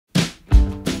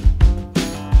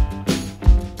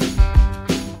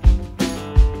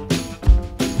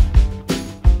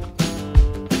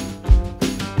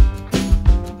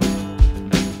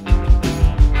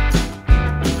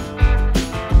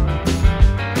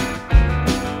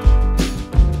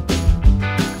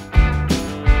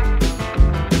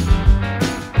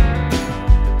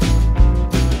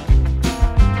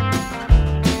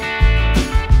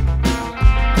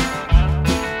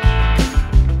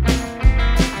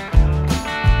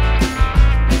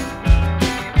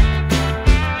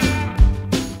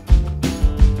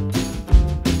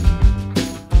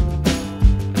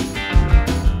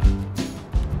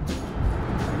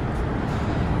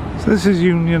This is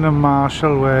Union and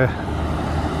Marshall, where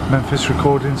Memphis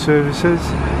Recording Service is.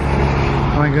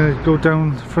 And I'm going to go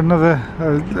down for another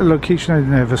location I'd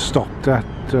never stopped at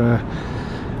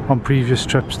on previous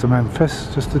trips to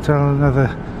Memphis, just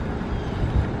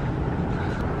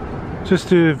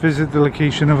to visit the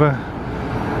location of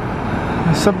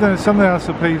something else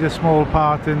that played a small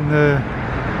part in the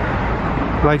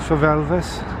life of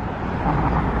Elvis.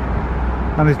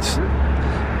 And it's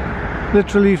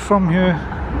literally from here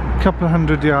a couple of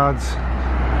hundred yards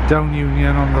down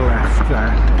Union on the left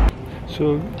there.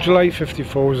 So July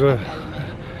 54 was a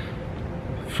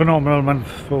phenomenal month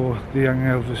for the young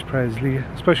Elvis Presley,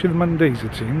 especially the Mondays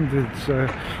it seemed. It's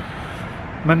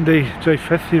Monday, July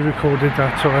 5th he recorded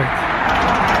That's Alright.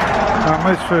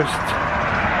 My first,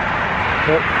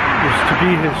 what was to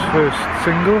be his first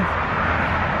single.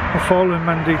 The following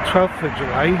Monday, 12th of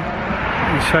July,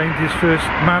 he signed his first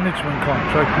management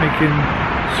contract, making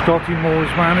Scotty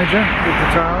Moore's manager, the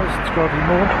guitarist Scotty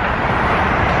Moore.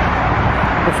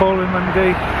 The following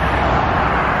Monday,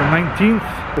 the 19th,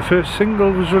 the first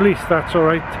single was released, That's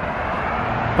Alright,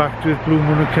 backed with Blue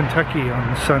Moon of Kentucky on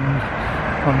the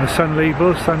Sun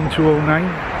label, Sun 209.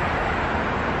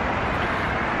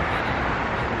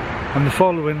 And the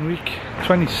following week,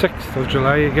 26th of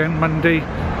July, again Monday,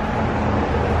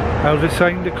 Elvis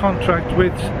signed a contract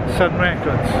with Sun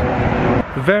Records.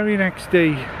 The very next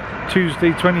day,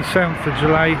 Tuesday 27th of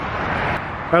July,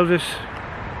 Elvis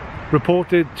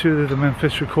reported to the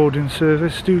Memphis Recording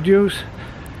Service studios,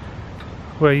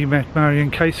 where he met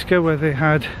Marion Keiska, where they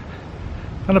had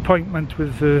an appointment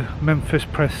with the Memphis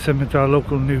Press Scimitar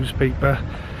local newspaper,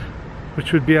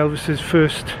 which would be Elvis's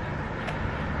first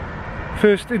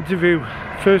interview,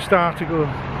 first article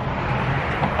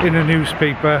in a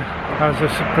newspaper as a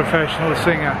professional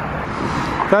singer.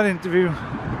 That interview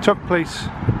took place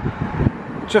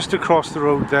just across the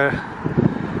road there,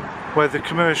 where the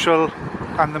commercial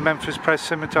and the Memphis Press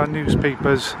Scimitar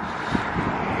newspapers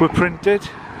were printed.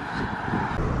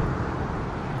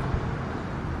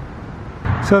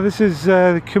 So this is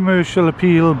the Commercial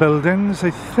Appeal buildings.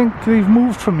 I think they've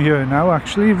moved from here now,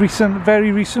 actually,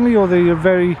 very recently, or they are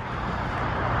very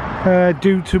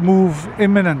due to move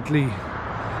imminently.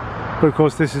 But of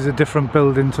course this is a different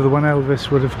building to the one Elvis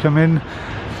would have come in.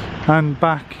 And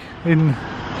back in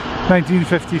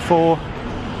 1954,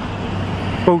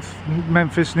 both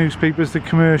Memphis newspapers, the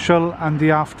Commercial and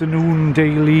the Afternoon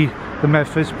Daily, the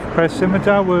Memphis Press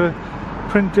Scimitar, were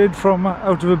printed from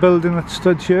out of a building that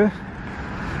stood here.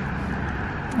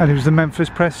 And it was the Memphis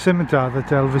Press Scimitar that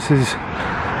Elvis's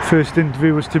first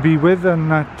interview was to be with,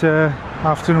 and that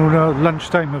afternoon or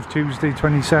lunchtime of Tuesday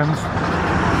 27th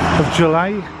of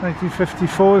July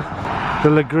 1954. The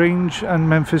LaGrange and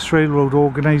Memphis Railroad,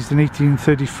 organised in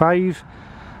 1835.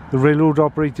 The railroad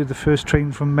operated the first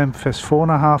train from Memphis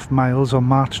 4.5 miles on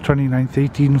March 29,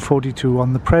 1842,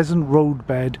 on the present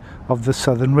roadbed of the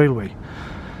Southern Railway.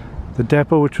 The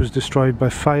depot, which was destroyed by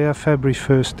fire February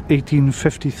 1st,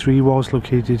 1853, was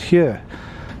located here.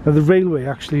 Now the railway,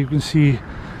 actually, you can see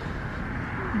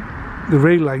the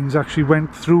rail lines actually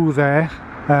went through there,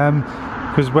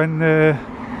 because when the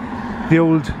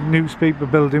old newspaper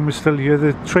building was still here,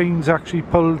 the trains actually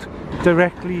pulled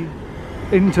directly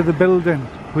into the building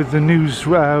with the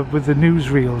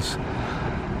newsreels.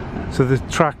 So the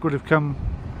track would have come,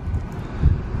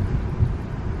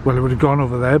 well, it would have gone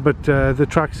over there, but the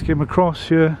tracks came across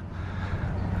here,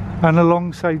 and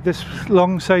alongside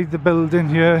the building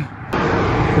here,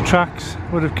 the tracks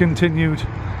would have continued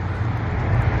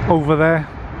over there,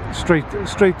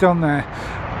 straight down there.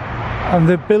 And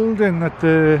the building that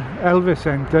Elvis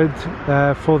entered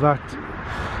for that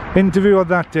interview on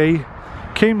that day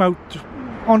came out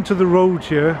onto the road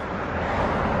here.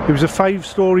 It was a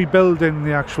 5-story building,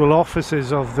 the actual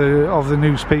offices of the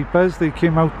newspapers. They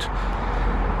came out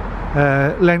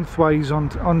lengthwise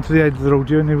onto the edge of the road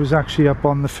here, and it was actually up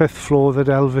on the 5th floor that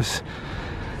Elvis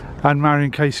and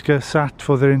Marion Keiska sat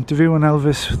for their interview, and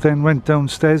Elvis then went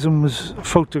downstairs and was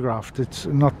photographed. It's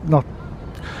not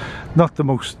the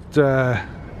most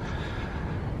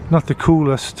not the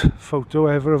coolest photo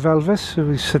ever of Elvis. So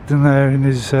he's sitting there in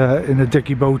his in a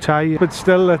dicky bow tie, but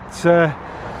still, that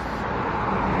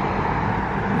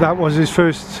was his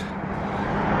first,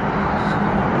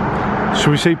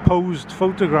 shall we say, posed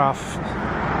photograph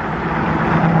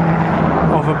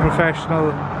of a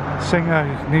professional singer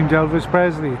named Elvis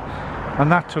Presley, and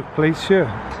that took place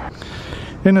here.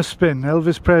 In a spin,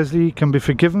 Elvis Presley can be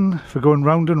forgiven for going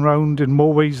round and round in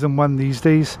more ways than one these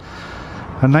days.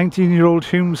 A 19-year-old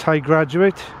Humes High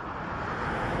graduate,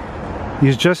 he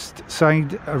has just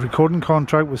signed a recording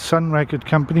contract with Sun Record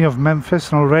Company of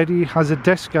Memphis, and already has a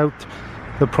disc out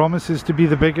The promises to be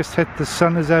the biggest hit the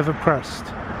Sun has ever pressed.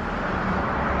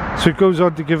 So it goes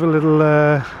on to give a little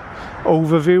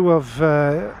overview of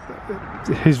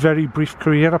his very brief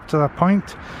career up to that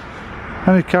point.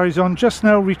 And it carries on. Just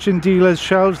now reaching dealers'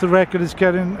 shelves, the record is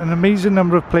getting an amazing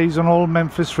number of plays on all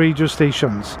Memphis radio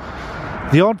stations.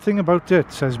 The odd thing about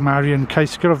it, says Marion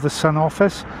Keisker of the Sun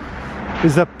office,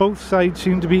 is that both sides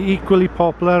seem to be equally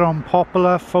popular on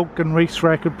popular folk and race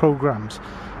record programs.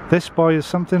 This boy is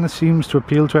something that seems to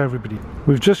appeal to everybody.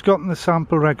 We've just gotten the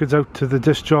sample records out to the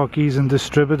disc jockeys and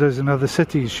distributors in other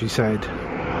cities, she said.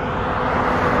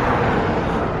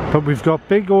 But we've got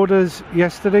big orders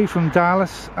yesterday from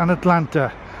Dallas and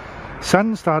Atlanta.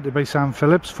 Sun started by Sam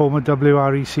Phillips, former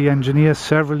WREC engineer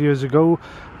several years ago,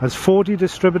 has 40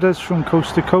 distributors from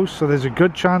coast to coast, so there's a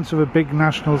good chance of a big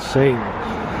national sale.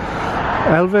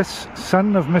 Elvis,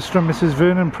 son of Mr. and Mrs.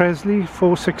 Vernon Presley,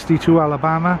 462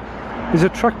 Alabama, is a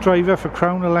truck driver for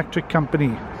Crown Electric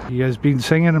Company. He has been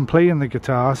singing and playing the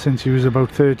guitar since he was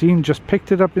about 13, just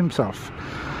picked it up himself.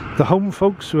 The home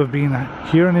folks who have been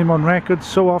hearing him on records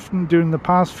so often during the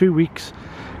past few weeks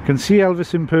can see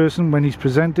Elvis in person when he's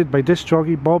presented by disc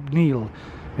jockey Bob Neal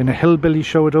in a hillbilly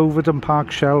show at Overton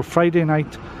Park Shell Friday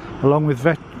night, along with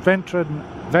veteran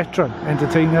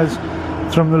entertainers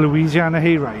from the Louisiana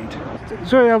Hayride.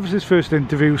 So Elvis's first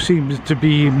interview seems to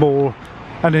be more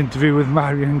an interview with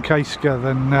Marion Keisker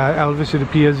than Elvis. It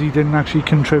appears he didn't actually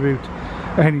contribute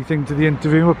anything to the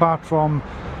interview apart from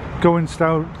going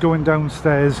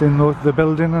downstairs in the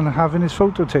building and having his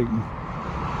photo taken.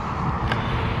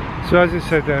 So as I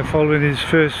said, following his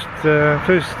first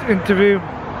interview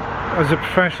as a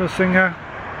professional singer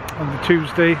on the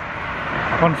Tuesday,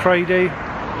 on Friday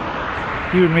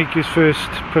he would make his first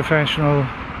professional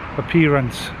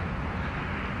appearance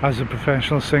as a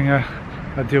professional singer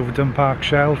at the Overton Park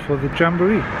Shell for the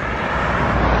Jamboree.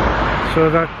 So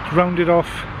that rounded off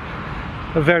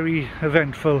a very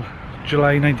eventful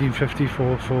July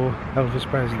 1954 for Elvis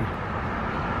Presley.